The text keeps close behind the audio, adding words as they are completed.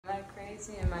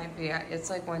crazy it might be, it's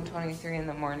like 1:23 in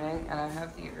the morning, and I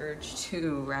have the urge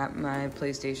to wrap my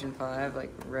PlayStation 5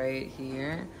 like right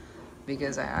here,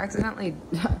 because I accidentally,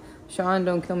 Sean,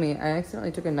 don't kill me, I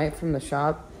accidentally took a knife from the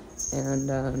shop, and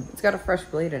it's got a fresh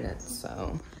blade in it,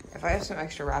 so if I have some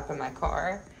extra wrap in my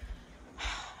car,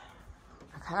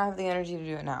 I kind of have the energy to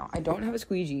do it now. I don't have a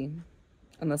squeegee,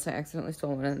 unless I accidentally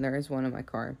stole one, and there is one in my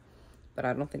car, but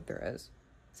I don't think there is.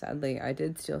 Sadly, I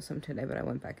did steal some today, but I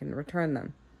went back and returned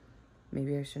them.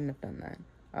 Maybe I shouldn't have done that.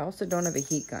 I also don't have a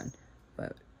heat gun,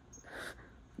 but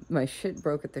my shit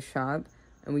broke at the shop,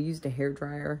 and we used a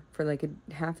hairdryer for like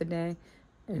half a day,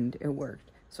 and it worked.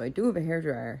 So I do have a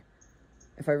hairdryer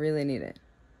if I really need it.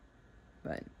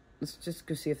 But let's just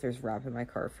go see if there's wrap in my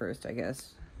car first, I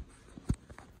guess.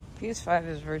 ps5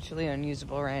 is virtually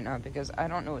unusable right now because I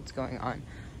don't know what's going on.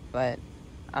 But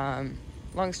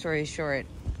long story short,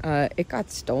 it got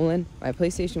stolen. My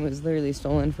PlayStation was literally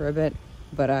stolen for a bit,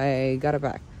 but I got it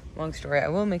back. Long story, I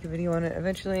will make a video on it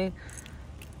eventually.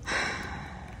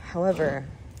 However,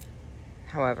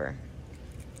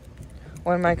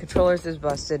 one of my controllers is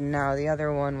busted, and now the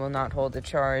other one will not hold the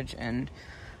charge, and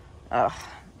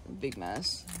big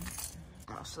mess.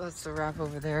 Oh, so that's the wrap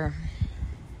over there.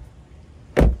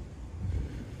 What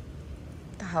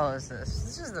the hell is this?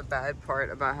 This is the bad part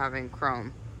about having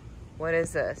Chrome. What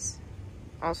is this?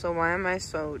 Also, why am I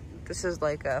so... This is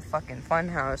like a fucking fun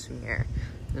house mirror.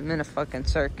 I'm in a fucking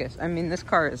circus. I mean, this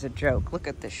car is a joke. Look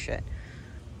at this shit.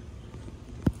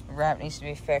 Wrap needs to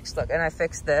be fixed. Look, and I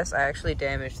fixed this. I actually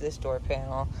damaged this door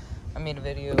panel. I made a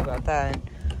video about that.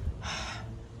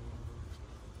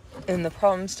 And the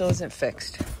problem still isn't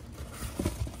fixed.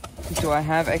 Do I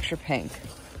have extra pink?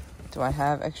 Do I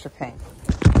have extra pink?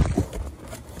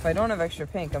 If I don't have extra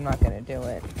pink, I'm not gonna do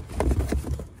it.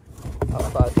 Oh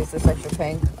fuck, is this extra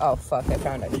pink? Oh fuck, I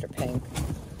found extra pink.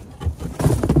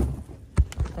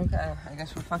 Okay, I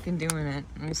guess we're fucking doing it.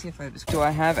 Let me see if I just... Do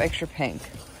I have extra pink?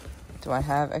 Do I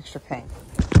have extra pink?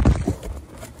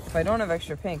 If I don't have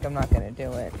extra pink, I'm not gonna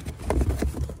do it.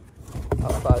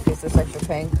 Oh fuck, is this extra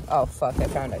pink? Oh fuck, I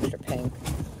found extra pink.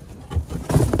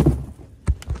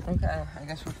 Okay, I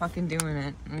guess we're fucking doing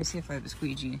it. Let me see if I have a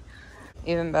squeegee.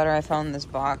 Even better, I found this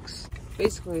box.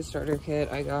 Basically a starter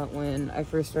kit I got when I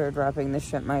first started wrapping this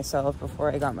shit myself before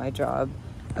I got my job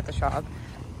at the shop.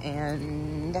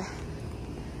 And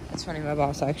it's funny, my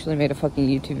boss actually made a fucking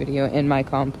YouTube video in my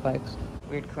complex.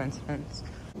 Weird coincidence.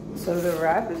 So the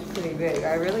wrap is pretty big.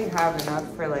 I really have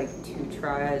enough for like 2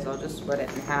 tries. I'll just split it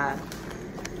in half.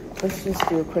 Let's just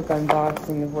do a quick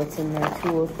unboxing of what's in my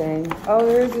tool thing. Oh,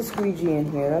 there is a squeegee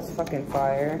in here. That's fucking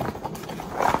fire.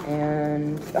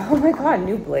 And, oh my god,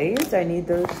 new blades? I need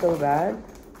those so bad.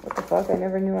 What the fuck? I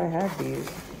never knew I had these.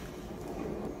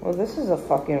 Well, this is a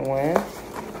fucking win.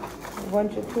 A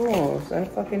bunch of tools. And a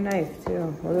fucking knife,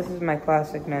 too. Well, this is my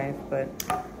classic knife, but...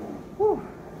 Whew.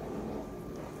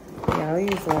 Yeah, I'll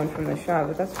use the one from the shop,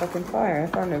 but that's fucking fire. I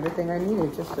found everything I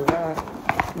needed just for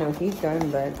that. No heat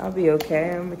gun, but I'll be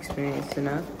okay. I'm experienced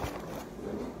enough.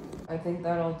 I think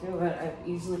that'll do it. I've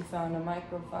easily found a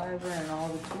microfiber and all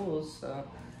the tools, so...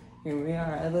 Here we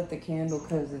are. I lit the candle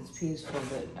because it's peaceful,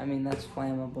 but I mean, that's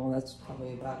flammable. That's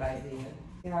probably a bad idea.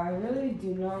 Yeah, I really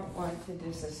do not want to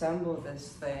disassemble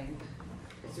this thing.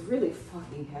 It's really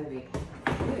fucking heavy.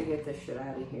 I'm gonna get this shit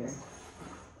out of here.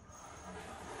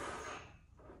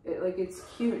 It's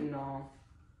cute and all.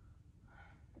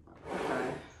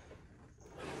 Okay.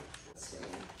 Let's see.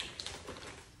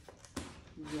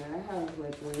 Yeah, I have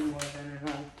like way more than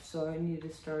enough. So I need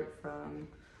to start from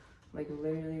like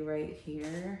literally right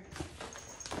here,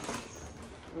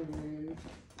 and then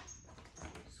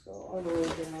just go all the way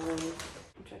down,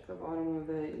 check the bottom of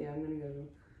it. Yeah, I'm gonna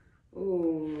go,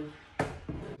 ooh,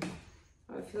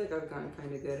 I feel like I've gotten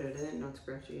kind of good at it, not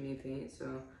scratching any paint, so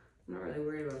I'm not really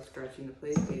worried about scratching the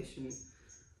PlayStation.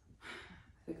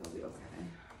 I think I'll be okay.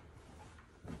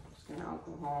 Just gonna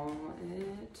alcohol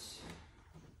it.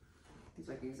 It's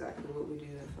like exactly what we do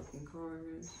to fucking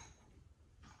cars.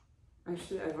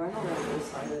 Actually, I vinyl wrapped the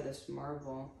side of this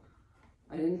marble.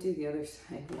 I didn't do the other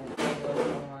side yet.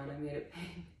 I made it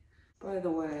pink. By the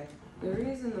way, the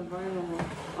reason the vinyl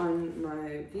on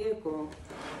my vehicle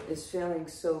is failing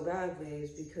so badly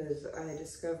is because I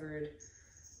discovered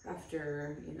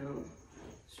after, you know,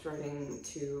 starting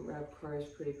to wrap cars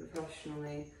pretty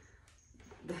professionally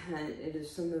that it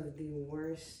is some of the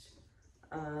worst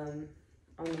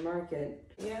on the market.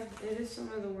 Yeah, it is some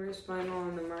of the worst vinyl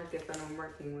on the market that I'm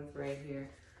working with right here.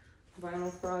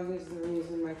 Vinylfrog is the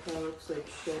reason my car looks like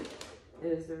shit. It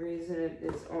is the reason it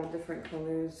is all different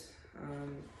colors.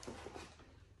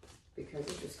 Because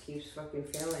it just keeps fucking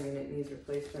failing and it needs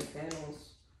replacement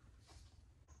panels.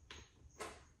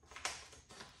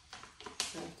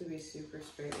 I have to be super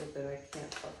straight with it. I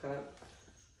can't fuck up.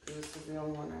 Because this is the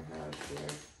only one I have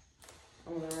here.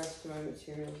 All the rest of my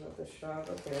materials at the shop.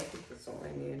 Okay, I think that's all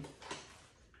I need.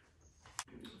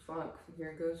 Fuck,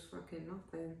 here goes fucking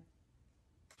nothing.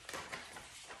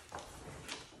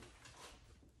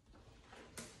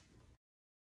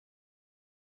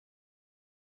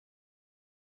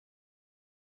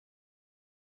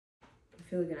 I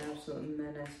feel like an absolute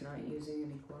menace not using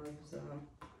any gloves though.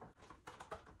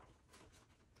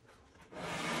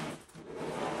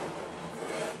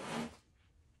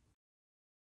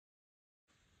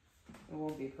 It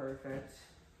won't be perfect.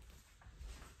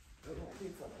 It won't be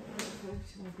fucking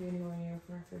perfect. It won't be anywhere near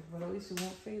perfect, but at least it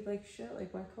won't fade like shit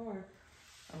like my car.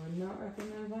 I would not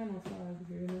recommend vinylfrog if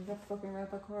you're gonna have to fucking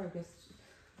wrap a car. Because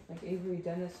like Avery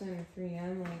Dennison or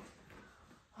 3M, like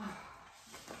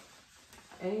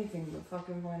anything but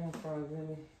fucking vinylfrog,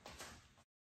 really.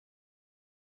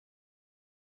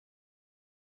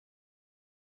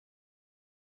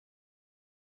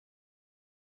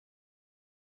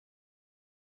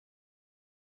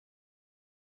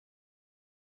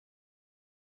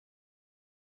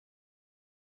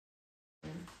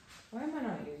 Why am I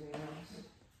not using this?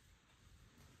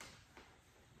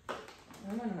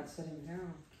 Why am I not sitting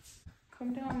down?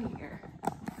 Come down here.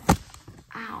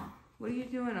 Ow. What are you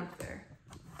doing up there?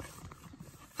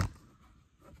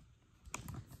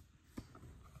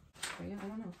 Oh yeah, I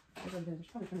don't know. I should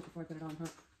probably turn it before I put it on, huh?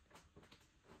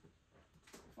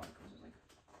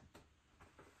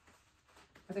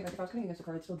 I think if I was cutting against the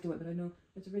car, I'd still do it, but I know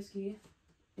it's risky.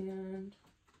 And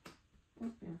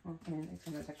oh, yeah, well, I mean, it's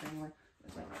kind of a texture anyway.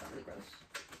 It's like not really gross.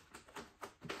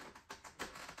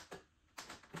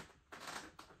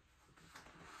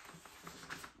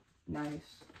 Nice.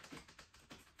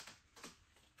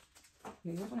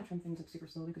 Yeah, you always want to trim things like super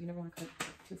slowly because you never want to cut it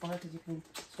too far because you can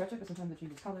stretch it, but sometimes it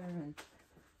changes color and it's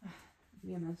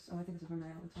be a mess. Oh, I think this is from my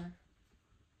outlet.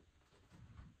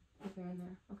 Okay, in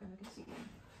there. Okay, I can see it.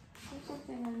 There's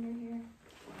something under here.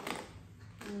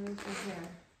 And there's some hair.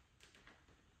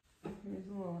 Here's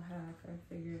a little hack I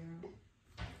figured out.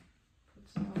 Put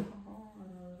some alcohol on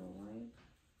a little wipe.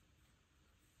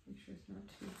 Make sure it's not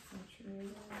too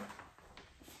saturated.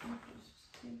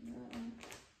 Just take that out.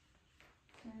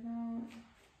 Turn out.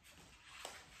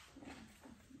 Yeah.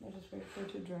 I'll just wait for it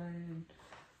to dry, and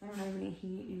I don't have any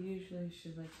heat. You usually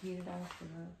should like heat it after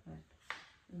that, but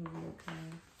it'll be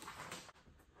okay.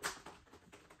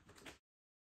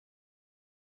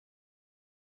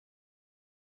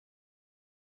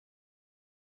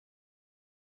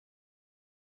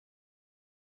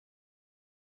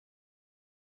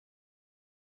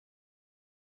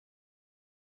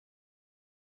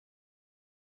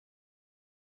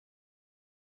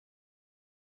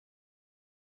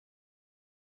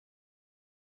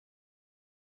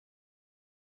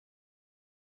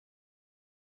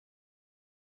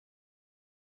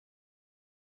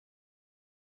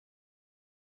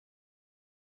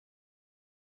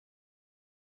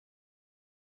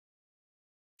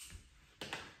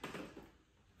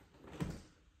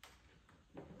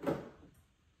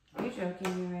 Are you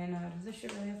joking me right now? Does this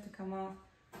shit really have to come off?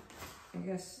 I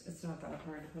guess it's not that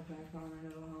hard to put back on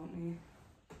and it'll help me.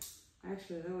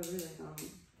 Actually, that would really help.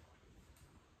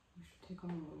 I should take all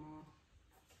of them off.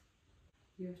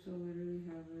 You have to literally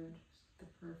have it just the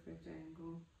perfect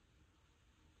angle.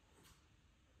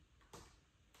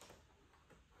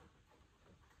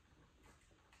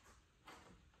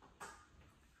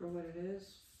 For what it is,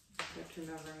 that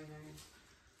turned out very nice.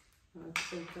 That's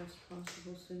the best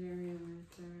possible scenario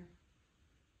right there.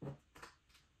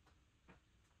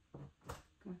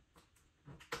 Come on.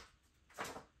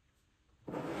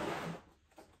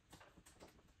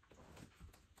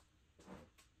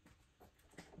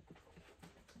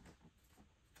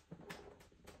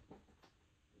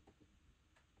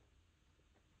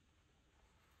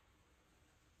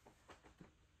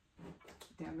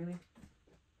 Damn, really?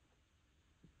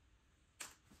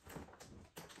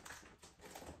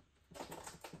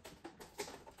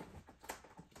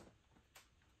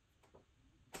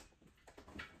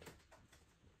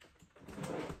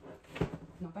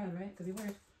 Not bad, right? Could be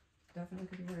worse. Definitely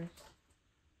could be worse.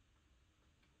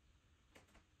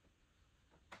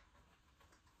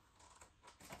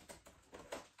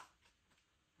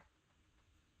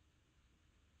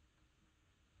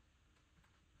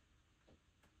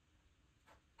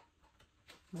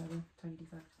 Whatever, tiny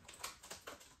defect.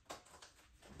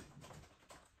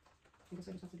 I guess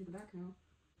I just have to do the back now.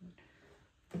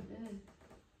 They did.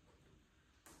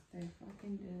 They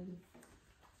fucking did.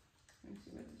 Let me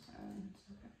see where this ends.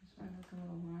 Okay, just find like a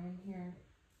little line here.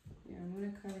 Yeah, I'm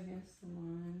gonna cut against the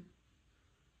line.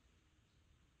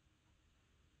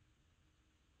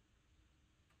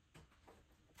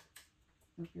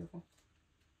 That's beautiful.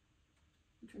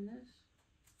 Trim this.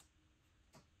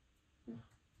 Yeah.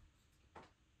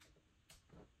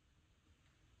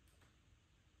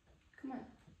 Come on.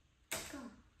 Go.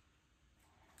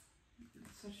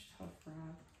 It's such a tough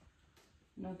wrap.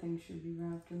 Nothing should be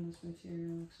wrapped in this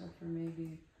material except for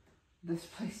maybe this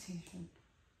PlayStation. I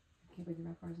can't believe you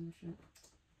wrap cards in this shit.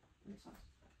 It sucks.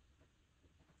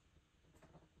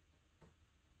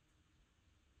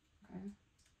 Okay.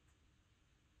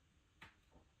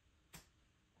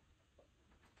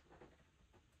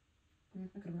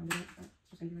 I could have rounded it, but it's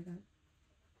just gonna be like that.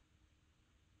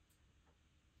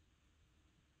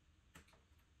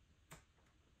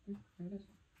 There it is.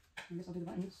 I guess I'll do the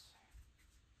buttons.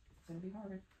 It's gonna be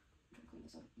hard. I'm trying to clean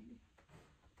this up, maybe.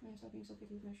 Man, stop being so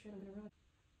picky with my shit. I'm gonna ruin it.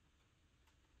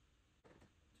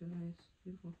 It's really nice.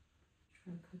 Beautiful.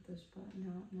 Try to cut this button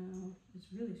out now.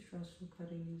 It's really stressful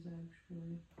cutting these,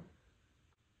 actually.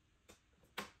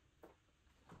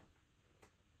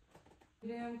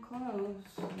 Damn close.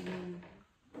 Can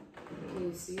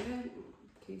you see it?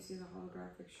 Can you see the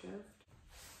holographic shift?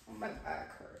 Oh, my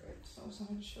back hurts. I was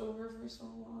hunched over for so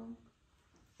long.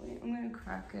 Wait, I'm gonna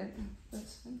crack it.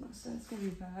 That's gonna be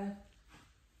bad.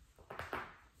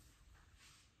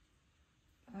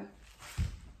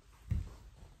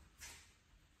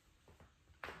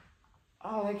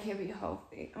 Oh, that can't be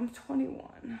healthy. I'm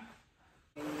 21.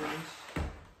 Let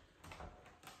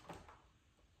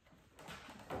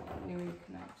me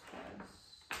reconnect this.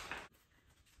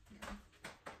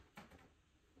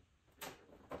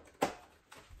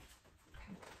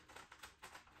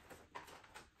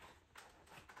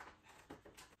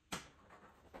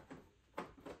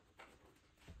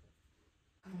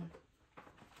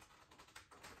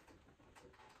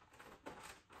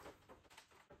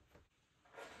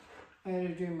 I had a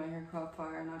dream my hair caught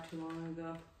fire not too long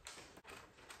ago.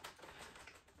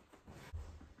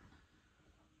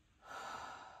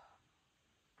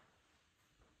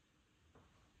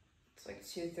 It's like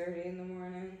 2:30 in the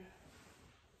morning.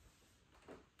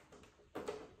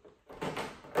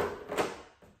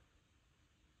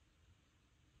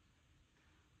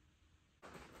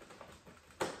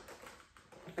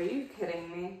 Are you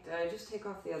kidding me? Did I just take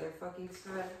off the other fucking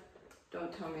side?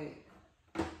 Don't tell me.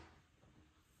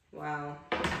 Wow.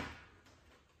 I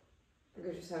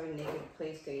could just have a naked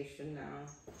PlayStation now.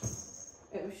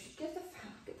 Get the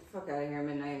fuck out of here at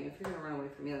midnight if you're gonna run away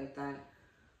from me like that.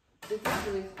 Did this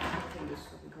really fucking just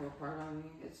fucking come apart on me?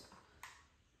 It's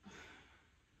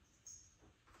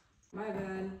my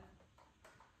bad.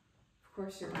 Of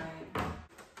course you're right.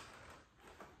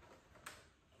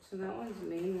 So that one's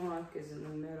main lock is in the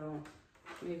middle.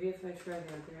 Maybe if I try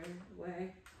the other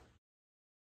way.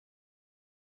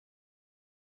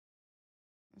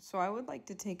 So I would like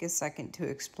to take a second to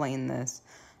explain this.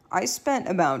 I spent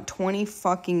about 20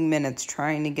 fucking minutes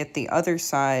trying to get the other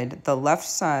side, the left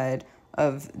side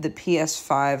of the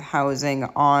ps5 housing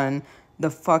on the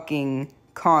fucking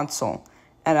console.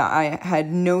 And I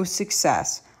had no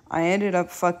success. I ended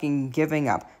up fucking giving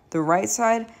up. The right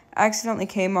side accidentally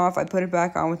came off. I put it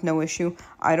back on with no issue.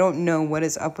 I don't know what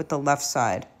is up with the left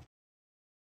side.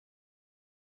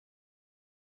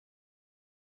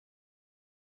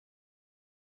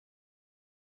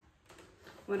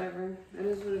 Whatever. It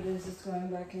is what it is. It's going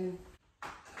back in.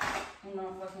 I'm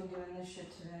not fucking doing this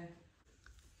shit today.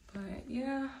 But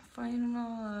yeah,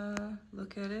 final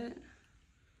look at it.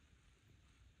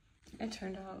 It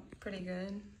turned out pretty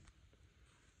good.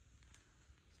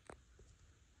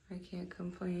 I can't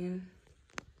complain.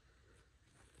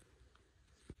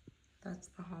 That's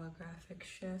the holographic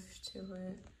shift to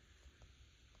it.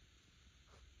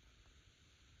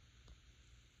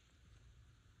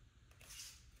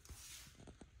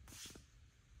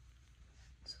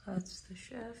 So that's the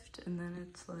shift, and then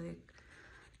it's like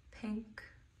pink.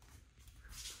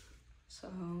 So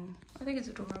I think it's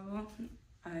adorable.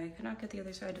 I could not get the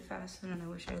other side to fasten, and I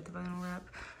wish I had the vinyl wrap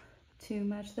to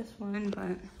match this one,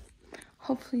 but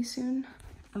hopefully soon.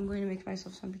 I'm going to make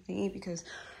myself something to eat because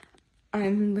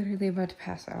I'm literally about to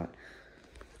pass out.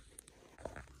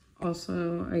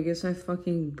 Also, I guess I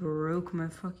fucking broke my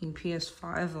fucking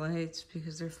ps5 lights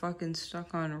because they're fucking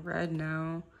stuck on red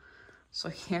now. So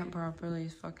I can't properly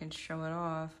fucking show it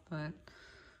off, but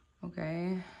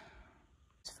okay.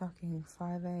 It's fucking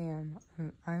 5 a.m.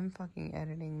 I'm fucking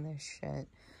editing this shit.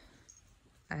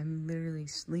 I'm literally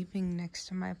sleeping next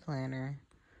to my planner.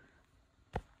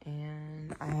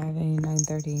 And I have a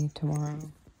 9:30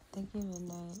 tomorrow. Thank you,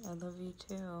 Midnight. I love you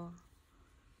too.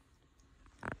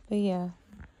 But yeah,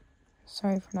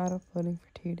 sorry for not uploading for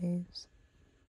 2 days.